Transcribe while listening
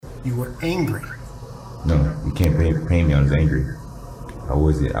You were angry. No, you can't paint me on as angry. I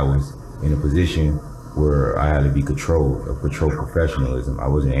was in a position where I had to be controlled, patrol professionalism. I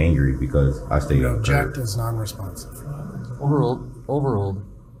wasn't angry because I stayed up. Object is non-responsive. Overruled.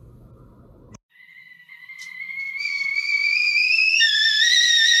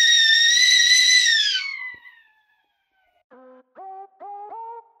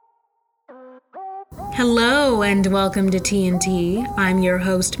 Hello and welcome to TNT. I'm your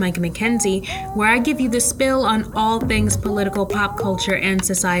host, Micah McKenzie, where I give you the spill on all things political, pop culture, and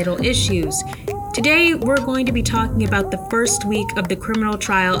societal issues. Today, we're going to be talking about the first week of the criminal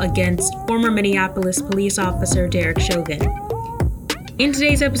trial against former Minneapolis police officer Derek Chauvin. In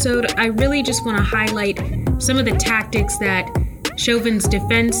today's episode, I really just want to highlight some of the tactics that Chauvin's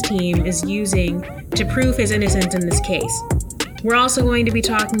defense team is using to prove his innocence in this case. We're also going to be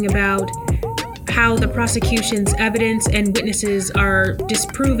talking about how the prosecution's evidence and witnesses are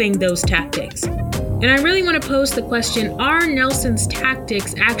disproving those tactics. And I really want to pose the question, are Nelson's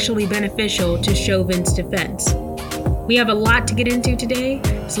tactics actually beneficial to Chauvin's defense? We have a lot to get into today,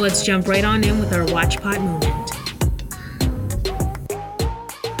 so let's jump right on in with our Watch Pot moment.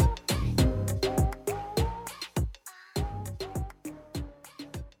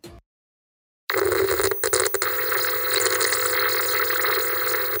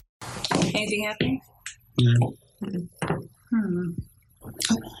 Anything happening?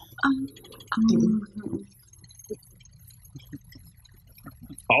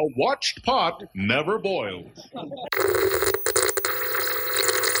 A watched pot never boils.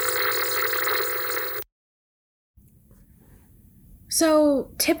 So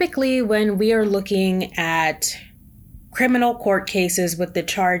typically when we are looking at criminal court cases with the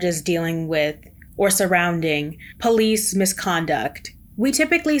charges dealing with or surrounding police misconduct, we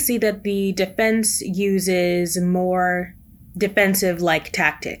typically see that the defense uses more defensive-like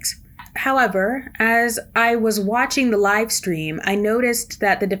tactics. However, as I was watching the live stream, I noticed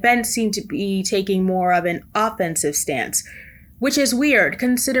that the defense seemed to be taking more of an offensive stance, which is weird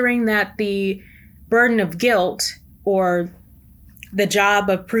considering that the burden of guilt, or the job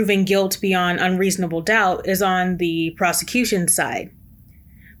of proving guilt beyond unreasonable doubt, is on the prosecution side.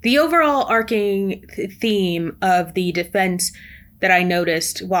 The overall arcing theme of the defense that I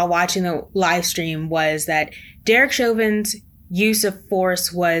noticed while watching the live stream was that Derek Chauvin's use of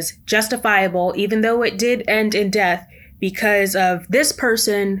force was justifiable, even though it did end in death, because of this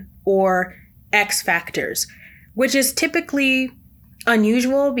person or X factors, which is typically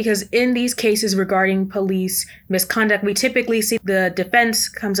unusual because in these cases regarding police misconduct, we typically see the defense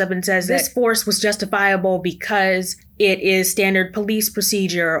comes up and says this force was justifiable because it is standard police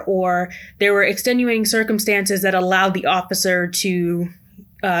procedure, or there were extenuating circumstances that allowed the officer to,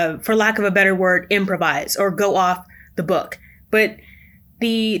 for lack of a better word, improvise or go off the book. But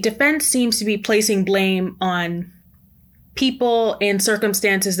the defense seems to be placing blame on people and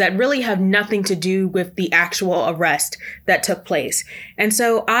circumstances that really have nothing to do with the actual arrest that took place. And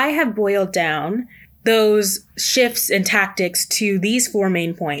so I have boiled down those shifts and tactics to these four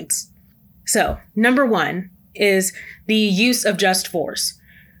main points. So, number one is the use of just force.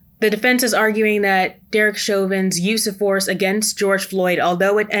 The defense is arguing that Derek Chauvin's use of force against George Floyd,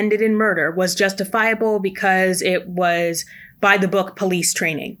 although it ended in murder, was justifiable because it was by-the-book police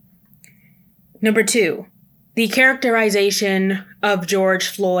training. Number two, the characterization of George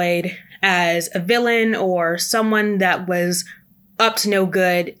Floyd as a villain or someone that was up to no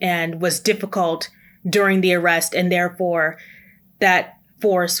good and was difficult during the arrest, and therefore that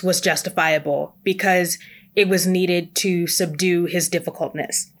force was justifiable because it was needed to subdue his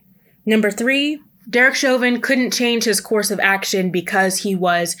difficultness. Number three, Derek Chauvin couldn't change his course of action because he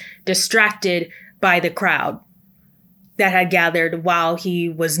was distracted by the crowd that had gathered while he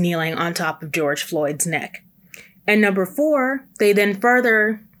was kneeling on top of George Floyd's neck. And number four, they then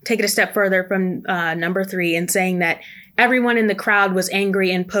further take it a step further from number three in saying that everyone in the crowd was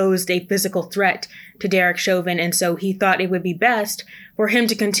angry and posed a physical threat to Derek Chauvin, and so he thought it would be best for him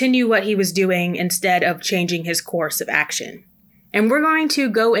to continue what he was doing instead of changing his course of action. And we're going to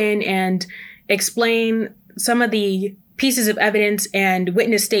go in and explain some of the pieces of evidence and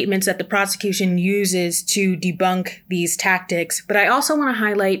witness statements that the prosecution uses to debunk these tactics, but I also want to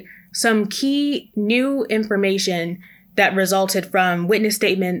highlight some key new information that resulted from witness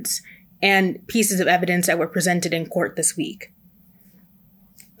statements and pieces of evidence that were presented in court this week.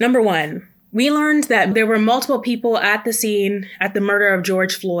 Number one, we learned that there were multiple people at the scene at the murder of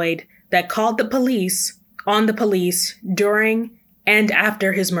George Floyd that called the police on the police during and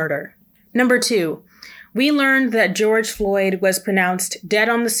after his murder. Number two, we learned that George Floyd was pronounced dead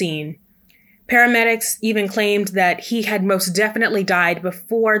on the scene. Paramedics even claimed that he had most definitely died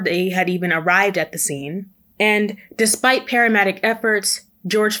before they had even arrived at the scene. And despite paramedic efforts,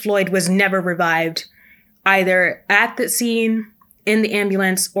 George Floyd was never revived, either at the scene, in the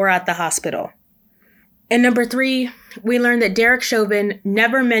ambulance, or at the hospital. And number 3, we learned that Derek Chauvin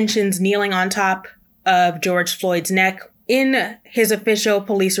never mentions kneeling on top of George Floyd's neck in his official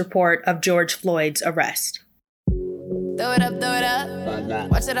police report of George Floyd's arrest. Throw it up,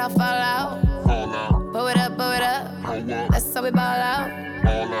 watch it all fall out. Blow it up, that's how we ball out.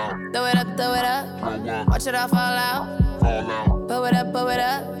 Throw it up, watch it all fall out. Blow it up,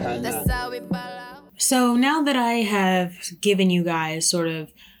 that's how we ball out. So now that I have given you guys sort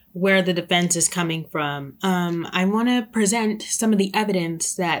of where the defense is coming from, I want to present some of the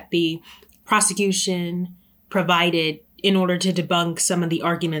evidence that the prosecution provided in order to debunk some of the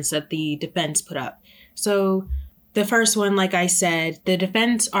arguments that the defense put up. So the first one, like I said, the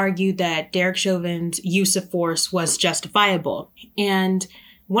defense argued that Derek Chauvin's use of force was justifiable. And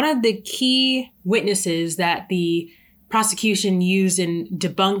one of the key witnesses that the prosecution used in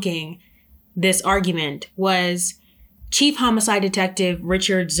debunking this argument was Chief Homicide Detective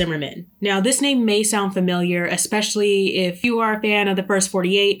Richard Zimmerman. Now, this name may sound familiar, especially if you are a fan of the First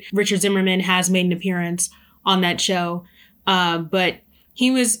 48. Richard Zimmerman has made an appearance on that show, but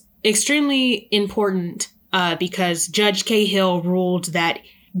he was extremely important because Judge Cahill ruled that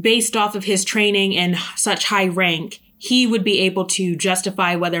based off of his training and such high rank, he would be able to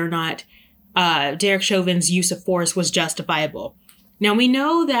justify whether or not Derek Chauvin's use of force was justifiable. Now, we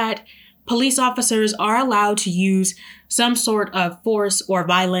know that police officers are allowed to use some sort of force or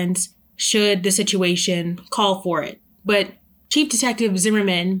violence should the situation call for it. But Chief Detective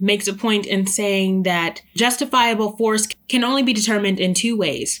Zimmerman makes a point in saying that justifiable force can only be determined in 2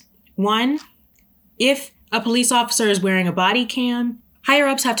 ways. 1, if a police officer is wearing a body cam,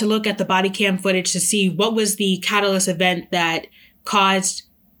 higher-ups have to look at the body cam footage to see what was the catalyst event that caused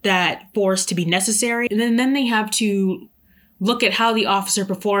that force to be necessary. And then they have to look at how the officer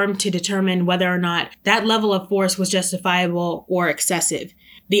performed to determine whether or not that level of force was justifiable or excessive.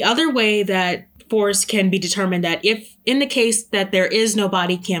 The other way that force can be determined, that if in the case that there is no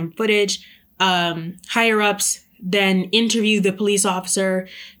body cam footage, higher-ups then interview the police officer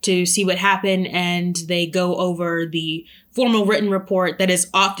to see what happened, and they go over the formal written report that is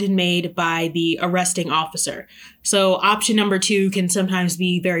often made by the arresting officer. So option number 2 can sometimes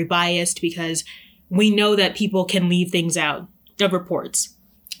be very biased because we know that people can leave things out of reports.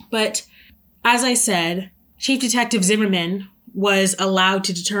 But as I said, Chief Detective Zimmerman was allowed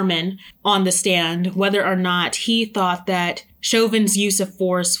to determine on the stand whether or not he thought that Chauvin's use of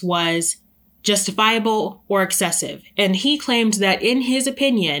force was justifiable or excessive. And he claimed that in his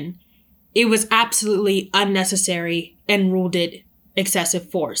opinion, it was absolutely unnecessary and ruled it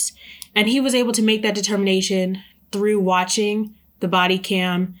excessive force. And he was able to make that determination through watching the body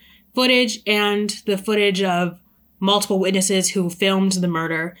cam footage and the footage of multiple witnesses who filmed the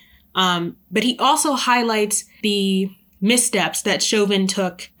murder. But he also highlights the missteps that Chauvin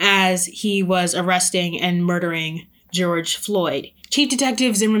took as he was arresting and murdering George Floyd. Chief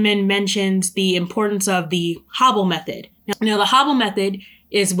Detective Zimmerman mentions the importance of the hobble method. Now, the hobble method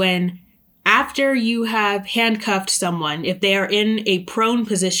is when after you have handcuffed someone, if they are in a prone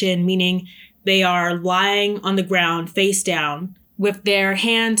position, meaning they are lying on the ground face down with their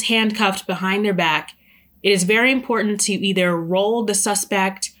hands handcuffed behind their back, it is very important to either roll the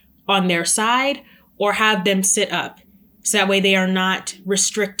suspect on their side or have them sit up. So that way they are not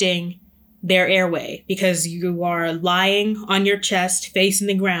restricting their airway, because you are lying on your chest facing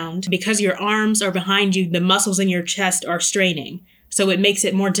the ground. Because your arms are behind you, the muscles in your chest are straining. So it makes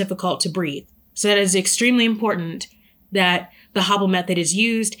it more difficult to breathe. So that is extremely important that the hobble method is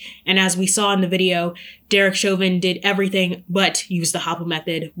used. And as we saw in the video, Derek Chauvin did everything but use the hobble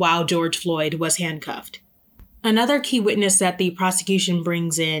method while George Floyd was handcuffed. Another key witness that the prosecution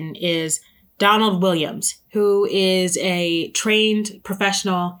brings in is Donald Williams, who is a trained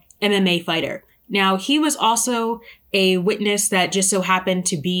professional MMA fighter. Now, he was also a witness that just so happened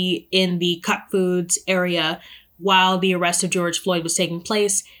to be in the Cup Foods area while the arrest of George Floyd was taking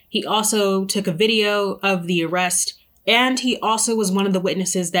place. He also took a video of the arrest, and he also was one of the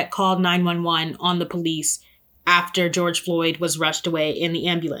witnesses that called 911 on the police after George Floyd was rushed away in the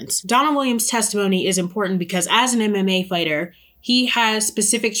ambulance. Donald Williams' testimony is important because as an MMA fighter, he has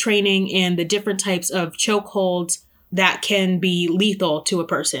specific training in the different types of chokeholds that can be lethal to a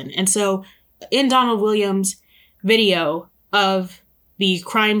person. And so in Donald Williams' video of the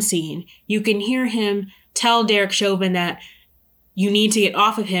crime scene, you can hear him tell Derek Chauvin that you need to get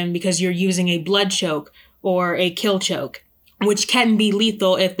off of him because you're using a blood choke or a kill choke. which can be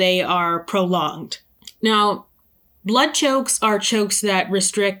lethal if they are prolonged. Now, blood chokes are chokes that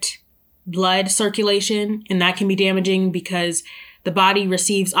restrict blood circulation, and that can be damaging because the body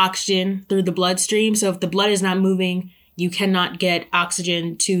receives oxygen through the bloodstream. So if the blood is not moving, you cannot get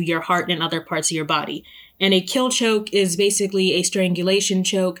oxygen to your heart and other parts of your body. And a kill choke is basically a strangulation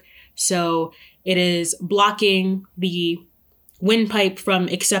choke. So it is blocking the windpipe from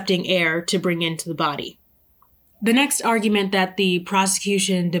accepting air to bring into the body. The next argument that the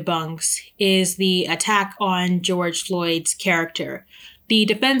prosecution debunks is the attack on George Floyd's character. The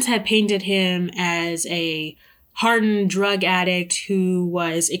defense had painted him as a hardened drug addict who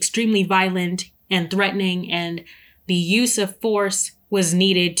was extremely violent and threatening, and the use of force was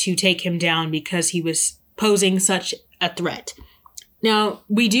needed to take him down because he was posing such a threat. Now,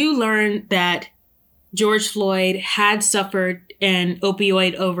 we do learn that George Floyd had suffered an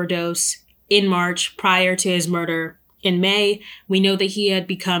opioid overdose in March prior to his murder. In May, we know that he had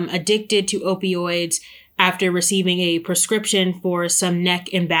become addicted to opioids after receiving a prescription for some neck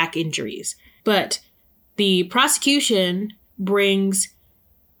and back injuries. But the prosecution brings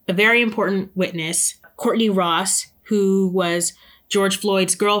a very important witness, Courtney Ross, who was George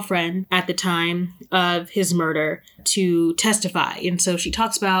Floyd's girlfriend at the time of his murder, to testify. And so she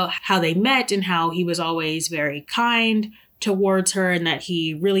talks about how they met and how he was always very kind towards her and that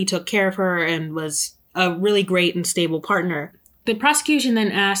he really took care of her and was a really great and stable partner. The prosecution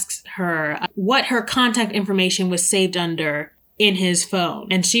then asks her what her contact information was saved under in his phone,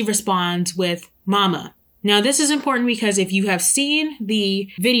 and she responds with Mama. Now, this is important because if you have seen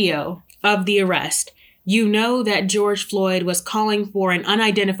the video of the arrest, you know that George Floyd was calling for an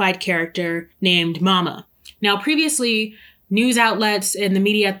unidentified character named Mama. Now, previously, news outlets and the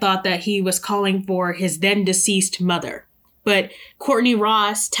media thought that he was calling for his then deceased mother. But Courtney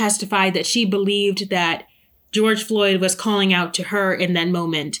Ross testified that she believed that George Floyd was calling out to her in that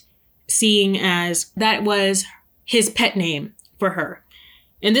moment, seeing as that was his pet name for her.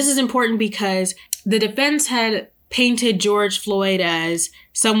 And this is important because the defense had painted George Floyd as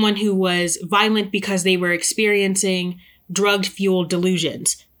someone who was violent because they were experiencing drug-fueled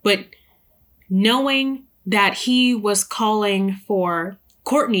delusions. But knowing that he was calling for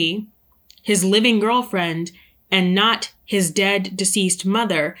Courtney, his living girlfriend, and not his dead, deceased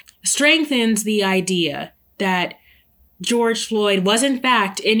mother, strengthens the idea that George Floyd was in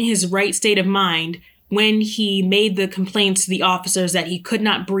fact in his right state of mind when he made the complaints to the officers that he could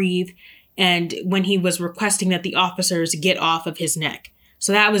not breathe and when he was requesting that the officers get off of his neck.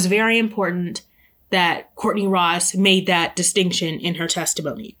 So that was very important that Courtney Ross made that distinction in her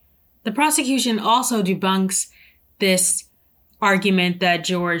testimony. The prosecution also debunks this argument that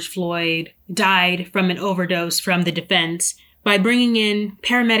George Floyd died from an overdose from the defense by bringing in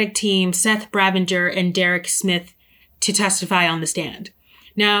paramedic team Seth Bravenger and Derek Smith to testify on the stand.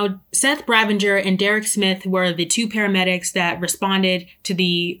 Now, Seth Bravenger and Derek Smith were the two paramedics that responded to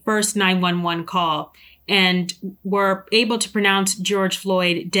the first 911 call and were able to pronounce George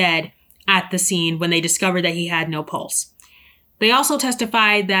Floyd dead at the scene when they discovered that he had no pulse. They also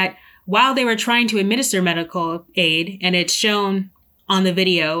testified that while they were trying to administer medical aid, and it's shown on the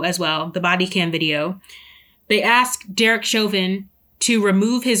video as well, the body cam video, they asked Derek Chauvin to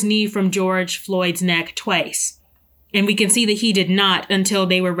remove his knee from George Floyd's neck twice. And we can see that he did not until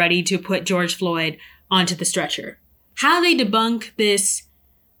they were ready to put George Floyd onto the stretcher. How they debunk this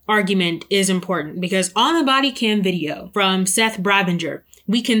argument is important because on the body cam video from Seth Bravenger,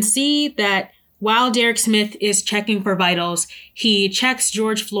 we can see that while Derek Smith is checking for vitals, he checks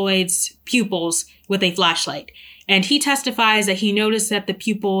George Floyd's pupils with a flashlight. And he testifies that he noticed that the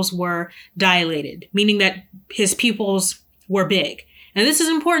pupils were dilated, meaning that his pupils were big. And this is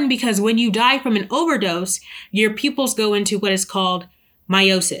important because when you die from an overdose, your pupils go into what is called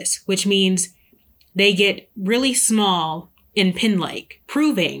meiosis, which means they get really small and pin-like,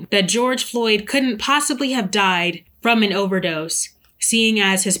 proving that George Floyd couldn't possibly have died from an overdose, seeing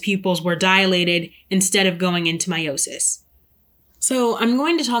as his pupils were dilated instead of going into meiosis. So I'm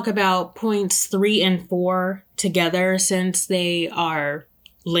going to talk about points 3 and 4 together since they are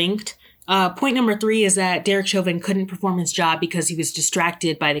linked. Point number 3 is that Derek Chauvin couldn't perform his job because he was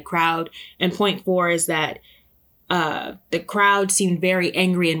distracted by the crowd. And point 4 is that the crowd seemed very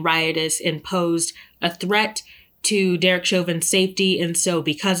angry and riotous and posed a threat to Derek Chauvin's safety. And so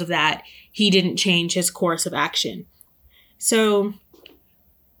because of that, he didn't change his course of action. So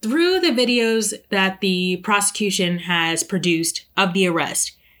through the videos that the prosecution has produced of the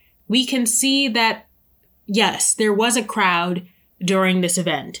arrest, we can see that, yes, there was a crowd during this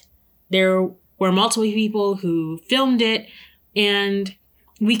event. There were multiple people who filmed it, and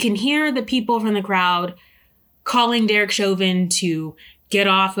we can hear the people from the crowd calling Derek Chauvin to get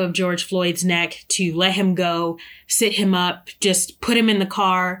off of George Floyd's neck, to let him go, sit him up, just put him in the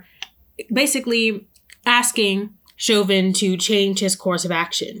car, basically asking Chauvin to change his course of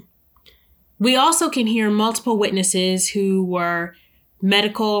action. We also can hear multiple witnesses who were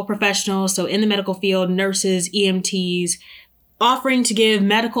medical professionals, so in the medical field, nurses, EMTs, offering to give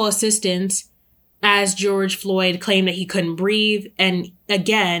medical assistance as George Floyd claimed that he couldn't breathe. And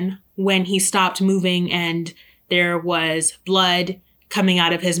again, when he stopped moving and there was blood coming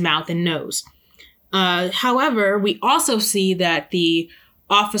out of his mouth and nose. However, we also see that the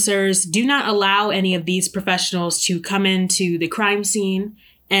officers do not allow any of these professionals to come into the crime scene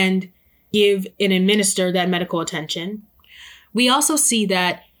and give and administer that medical attention. We also see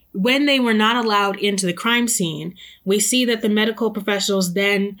that when they were not allowed into the crime scene, we see that the medical professionals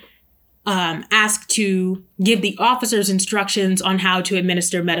then asked to give the officers instructions on how to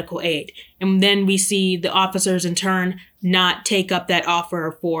administer medical aid. And then we see the officers in turn not take up that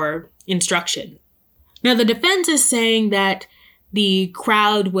offer for instruction. Now, the defense is saying that the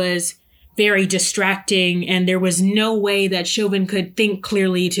crowd was very distracting and there was no way that Chauvin could think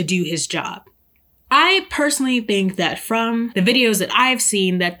clearly to do his job. I personally think that from the videos that I've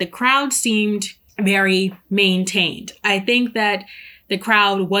seen that the crowd seemed very maintained. I think that the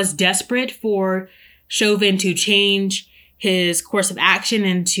crowd was desperate for Chauvin to change his course of action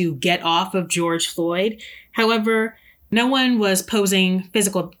and to get off of George Floyd. However, no one was posing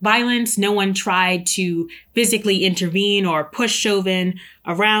physical violence. No one tried to physically intervene or push Chauvin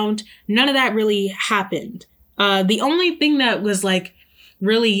around. None of that really happened. The only thing that was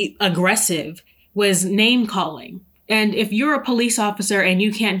really aggressive was name calling. And if you're a police officer and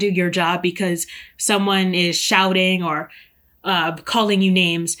you can't do your job because someone is shouting or calling you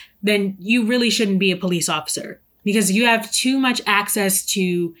names, then you really shouldn't be a police officer because you have too much access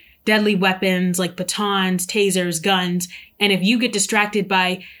to deadly weapons like batons, tasers, guns. And if you get distracted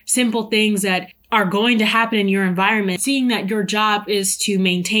by simple things that are going to happen in your environment, seeing that your job is to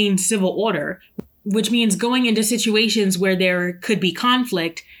maintain civil order, which means going into situations where there could be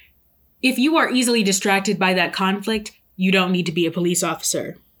conflict, if you are easily distracted by that conflict, you don't need to be a police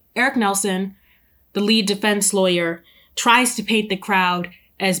officer. Eric Nelson, the lead defense lawyer, tries to paint the crowd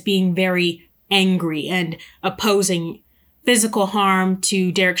as being very angry and opposing physical harm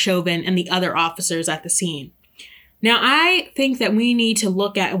to Derek Chauvin and the other officers at the scene. Now, I think that we need to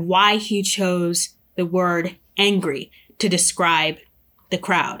look at why he chose the word angry to describe the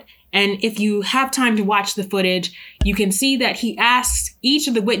crowd. And if you have time to watch the footage, you can see that he asks each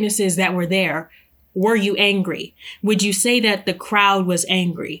of the witnesses that were there, were you angry? Would you say that the crowd was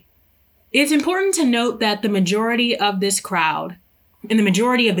angry? It's important to note that the majority of this crowd and the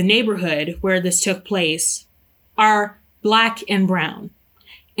majority of the neighborhood where this took place are Black and brown.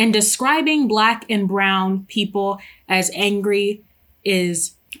 And describing Black and brown people as angry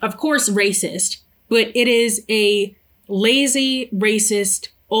is, of course, racist, but it is a lazy, racist,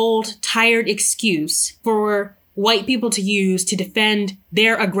 old, tired excuse for white people to use to defend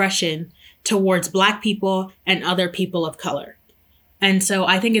their aggression towards Black people and other people of color. And so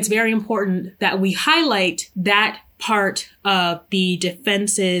I think it's very important that we highlight that part of the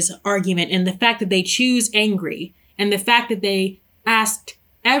defense's argument and the fact that they choose angry and the fact that they asked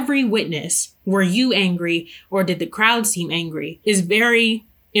every witness, were you angry or did the crowd seem angry, is very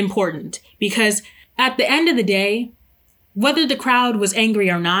important because at the end of the day, whether the crowd was angry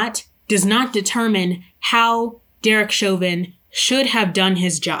or not does not determine how Derek Chauvin should have done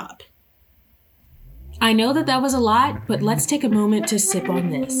his job. I know that was a lot, but let's take a moment to sip on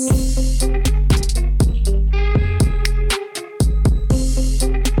this.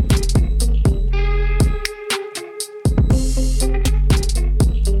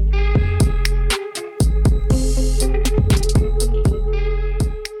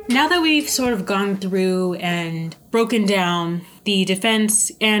 Now that we've sort of gone through and broken down the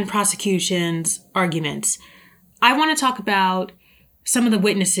defense and prosecution's arguments, I want to talk about some of the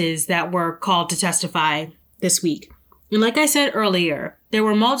witnesses that were called to testify this week. And like I said earlier, there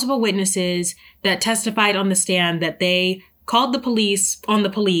were multiple witnesses that testified on the stand that they called the police on the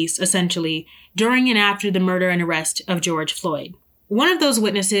police, essentially, during and after the murder and arrest of George Floyd. One of those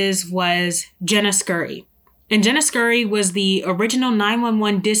witnesses was Jenna Scurry. And Jenna Scurry was the original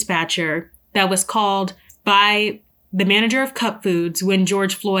 911 dispatcher that was called by the manager of Cup Foods when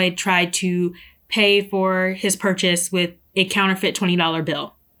George Floyd tried to pay for his purchase with a counterfeit $20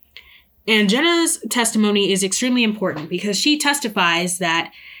 bill. And Jenna's testimony is extremely important because she testifies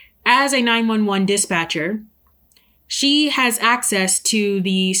that as a 911 dispatcher, she has access to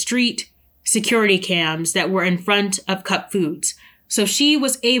the street security cams that were in front of Cup Foods. So she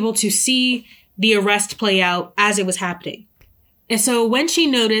was able to see the arrest play out as it was happening. And so when she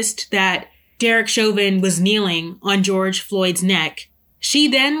noticed that Derek Chauvin was kneeling on George Floyd's neck, she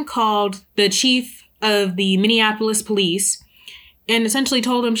then called the chief of the Minneapolis police and essentially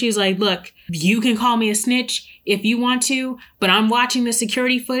told him, she was like, look, you can call me a snitch if you want to, but I'm watching the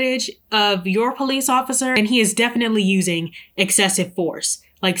security footage of your police officer and he is definitely using excessive force.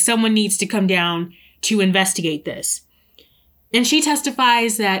 Like, someone needs to come down to investigate this. And she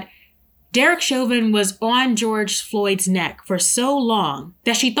testifies that Derek Chauvin was on George Floyd's neck for so long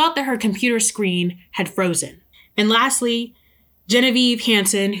that she thought that her computer screen had frozen. And lastly, Genevieve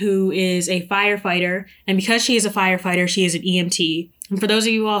Hansen, who is a firefighter, and because she is a firefighter, she is an EMT. And for those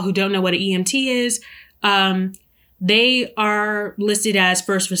of you all who don't know what an EMT is, they are listed as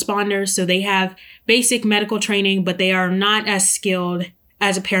first responders, so they have basic medical training, but they are not as skilled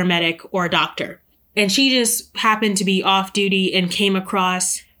as a paramedic or a doctor. And she just happened to be off duty and came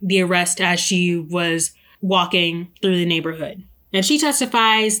across the arrest as she was walking through the neighborhood. And she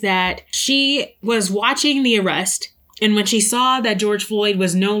testifies that she was watching the arrest, and when she saw that George Floyd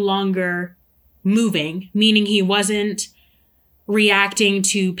was no longer moving, meaning he wasn't reacting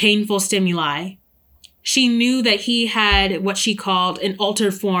to painful stimuli, she knew that he had what she called an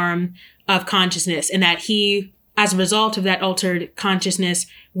altered form of consciousness, and that he, as a result of that altered consciousness,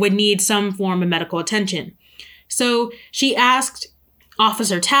 would need some form of medical attention. So she asked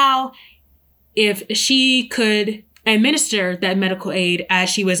Officer Tao if she could administer that medical aid as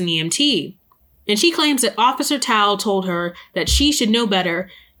she was an EMT. And she claims that Officer Tao told her that she should know better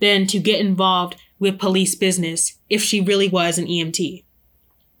than to get involved with police business if she really was an EMT.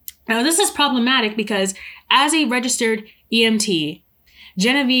 Now, this is problematic because as a registered EMT,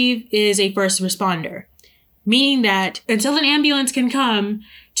 Genevieve is a first responder, meaning that until an ambulance can come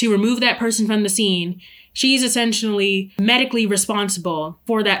to remove that person from the scene, she's essentially medically responsible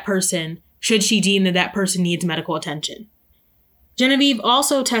for that person should she deem that that person needs medical attention. Genevieve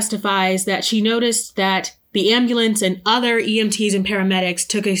also testifies that she noticed that the ambulance and other EMTs and paramedics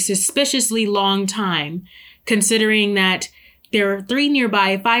took a suspiciously long time, considering that there are 3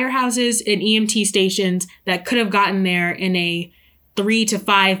 nearby firehouses and EMT stations that could have gotten there in a 3 to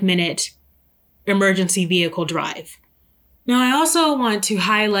 5 minute emergency vehicle drive. Now, I also want to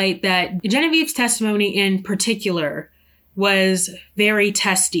highlight that Genevieve's testimony in particular was very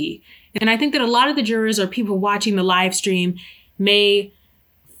testy. And I think that a lot of the jurors or people watching the live stream may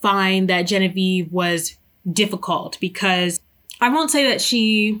find that Genevieve was difficult, because I won't say that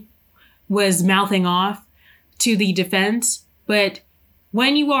she was mouthing off to the defense, but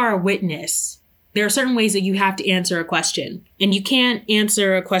when you are a witness, there are certain ways that you have to answer a question, and you can't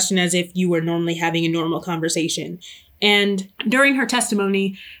answer a question as if you were normally having a normal conversation. And during her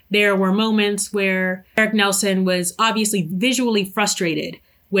testimony, there were moments where Eric Nelson was obviously visually frustrated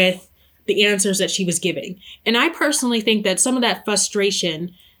with the answers that she was giving. And I personally think that some of that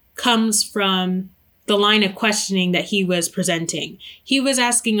frustration comes from the line of questioning that he was presenting. He was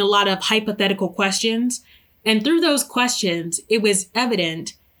asking a lot of hypothetical questions, and through those questions, it was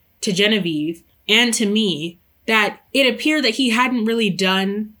evident to Genevieve and to me that it appeared that he hadn't really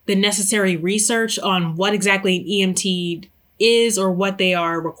done the necessary research on what exactly an EMT is or what they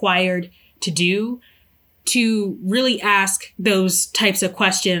are required to do to really ask those types of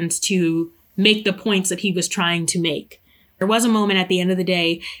questions to make the points that he was trying to make. There was a moment at the end of the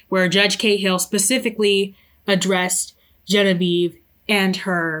day where Judge Cahill specifically addressed Genevieve and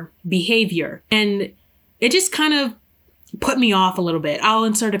her behavior, and it just kind of put me off a little bit. I'll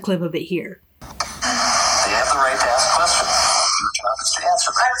insert a clip of it here. They have the right to ask questions. Your job is to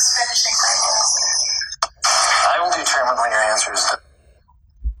answer them. I was finishing my task. I will determine when your answer is done.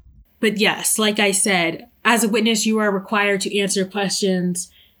 But yes, like I said, as a witness, you are required to answer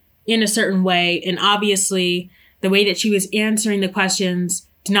questions in a certain way. And obviously, the way that she was answering the questions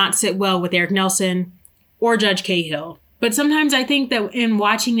did not sit well with Eric Nelson or Judge Cahill. But sometimes I think that in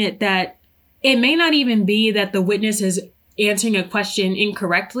watching it, that it may not even be that the witness is answering a question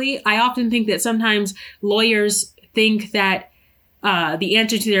incorrectly. I often think that sometimes lawyers think that the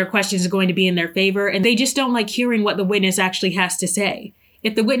answer to their questions is going to be in their favor, and they just don't like hearing what the witness actually has to say.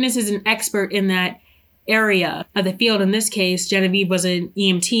 If the witness is an expert in that area of the field, in this case, Genevieve was an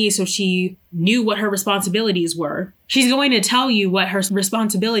EMT, so she knew what her responsibilities were. She's going to tell you what her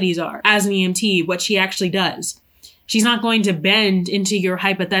responsibilities are as an EMT, what she actually does. She's not going to bend into your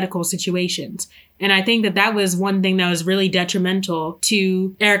hypothetical situations. And I think that that was one thing that was really detrimental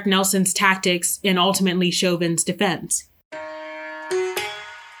to Eric Nelson's tactics and ultimately Chauvin's defense.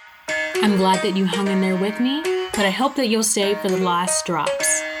 I'm glad that you hung in there with me, but I hope that you'll stay for the last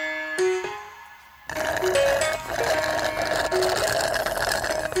drops.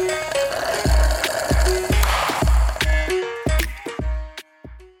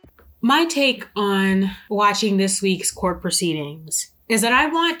 My take on watching this week's court proceedings is that I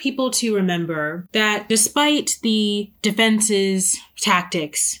want people to remember that despite the defense's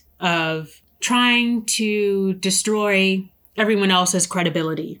tactics of trying to destroy everyone else's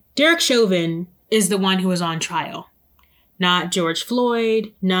credibility, Derek Chauvin is the one who is on trial. Not George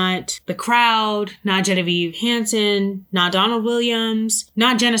Floyd, not the crowd, not Genevieve Hansen, not Donald Williams,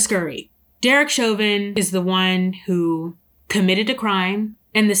 not Jenna Scurry. Derek Chauvin is the one who committed a crime,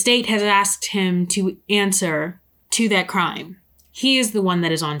 and the state has asked him to answer to that crime. He is the one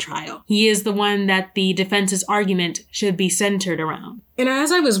that is on trial. He is the one that the defense's argument should be centered around. And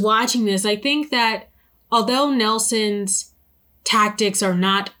as I was watching this, I think that although Nelson's tactics are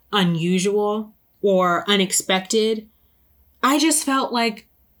not unusual or unexpected, I just felt like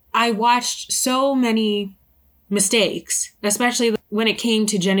I watched so many mistakes, especially when it came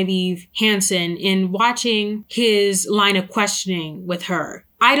to Genevieve Hansen in watching his line of questioning with her.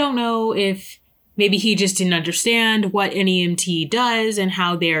 I don't know if maybe he just didn't understand what an EMT does and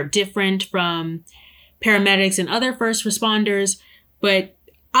how they're different from paramedics and other first responders, but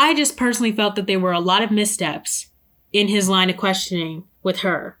I just personally felt that there were a lot of missteps in his line of questioning with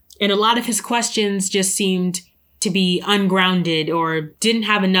her. And a lot of his questions just seemed to be ungrounded or didn't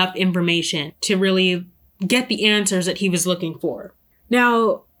have enough information to really get the answers that he was looking for.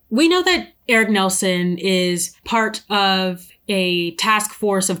 Now, we know that Eric Nelson is part of a task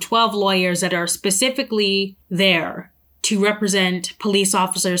force of 12 lawyers that are specifically there to represent police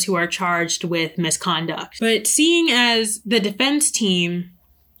officers who are charged with misconduct. But seeing as the defense team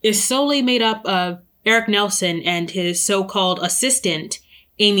is solely made up of Eric Nelson and his so-called assistant,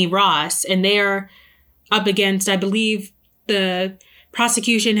 Amy Ross, and they are up against, I believe the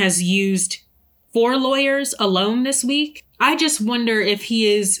prosecution has used 4 lawyers alone this week. I just wonder if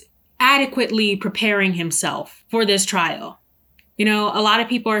he is adequately preparing himself for this trial. You know, a lot of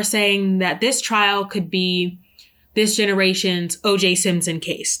people are saying that this trial could be this generation's O.J. Simpson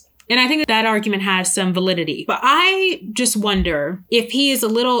case. And I think that argument has some validity. But I just wonder if he is a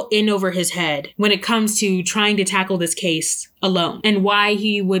little in over his head when it comes to trying to tackle this case alone and why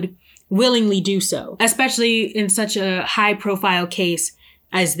he would willingly do so, especially in such a high-profile case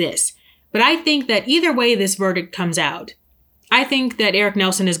as this. But I think that either way this verdict comes out, I think that Eric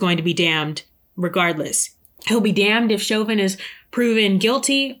Nelson is going to be damned regardless. He'll be damned if Chauvin is proven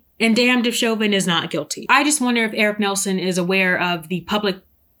guilty and damned if Chauvin is not guilty. I just wonder if Eric Nelson is aware of the public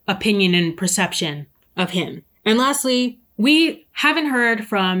opinion and perception of him. And lastly, we haven't heard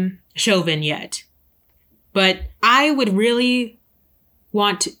from Chauvin yet, but I would really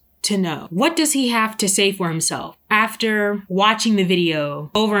want to know, what does he have to say for himself after watching the video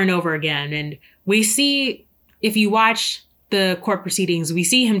over and over again? And we see, if you watch the court proceedings, we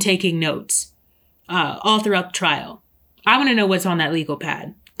see him taking notes all throughout the trial. I want to know what's on that legal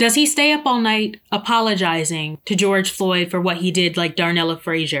pad. Does he stay up all night apologizing to George Floyd for what he did like Darnella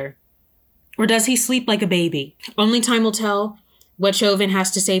Frazier? Or does he sleep like a baby? Only time will tell what Chauvin has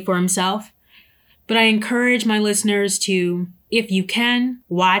to say for himself. But I encourage my listeners to, if you can,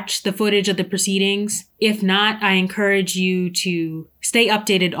 watch the footage of the proceedings. If not, I encourage you to stay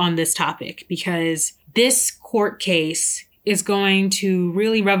updated on this topic, because this court case is going to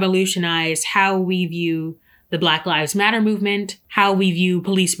really revolutionize how we view the Black Lives Matter movement, how we view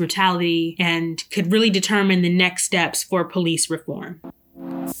police brutality, and could really determine the next steps for police reform.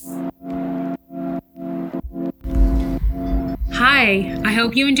 Hi, I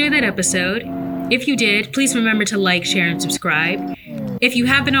hope you enjoyed that episode. If you did, please remember to like, share, and subscribe. If you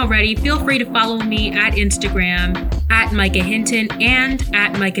haven't already, feel free to follow me at Instagram, at Micah Hinton, and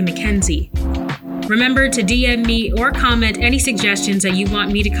at Micah McKenzie. Remember to DM me or comment any suggestions that you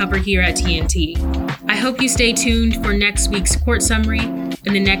want me to cover here at TNT. I hope you stay tuned for next week's court summary and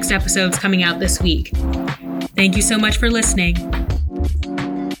the next episodes coming out this week. Thank you so much for listening.